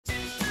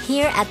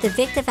Here at the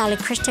Victor Valley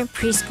Christian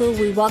Preschool,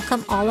 we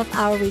welcome all of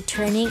our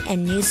returning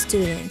and new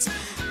students.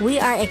 We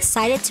are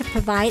excited to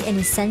provide an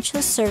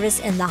essential service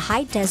in the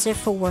high desert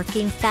for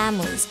working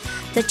families.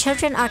 The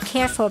children are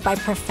cared for by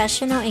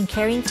professional and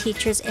caring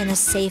teachers in a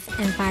safe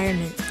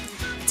environment.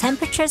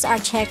 Temperatures are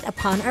checked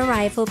upon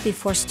arrival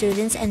before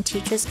students and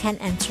teachers can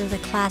enter the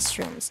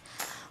classrooms.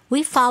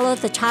 We follow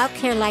the child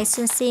care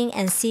licensing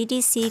and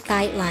CDC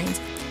guidelines.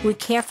 We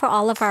care for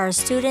all of our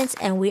students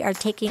and we are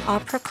taking all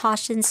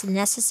precautions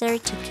necessary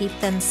to keep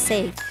them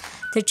safe.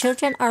 The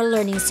children are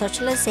learning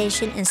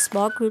socialization in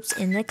small groups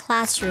in the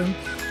classroom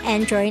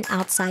and during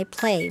outside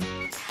play.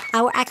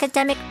 Our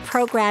academic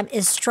program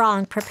is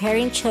strong,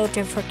 preparing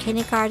children for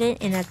kindergarten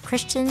in a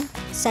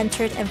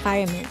Christian-centered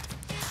environment.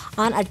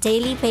 On a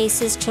daily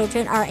basis,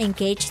 children are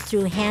engaged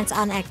through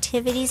hands-on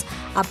activities,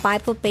 a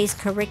Bible-based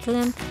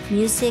curriculum,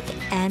 music,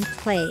 and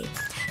play.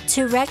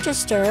 To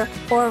register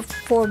or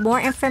for more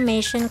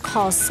information,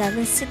 call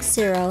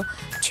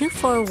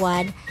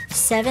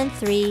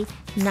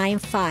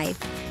 760-241-7395.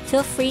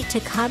 Feel free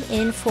to come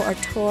in for a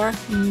tour,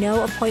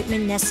 no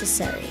appointment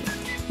necessary.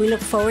 We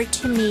look forward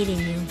to meeting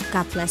you.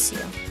 God bless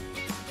you.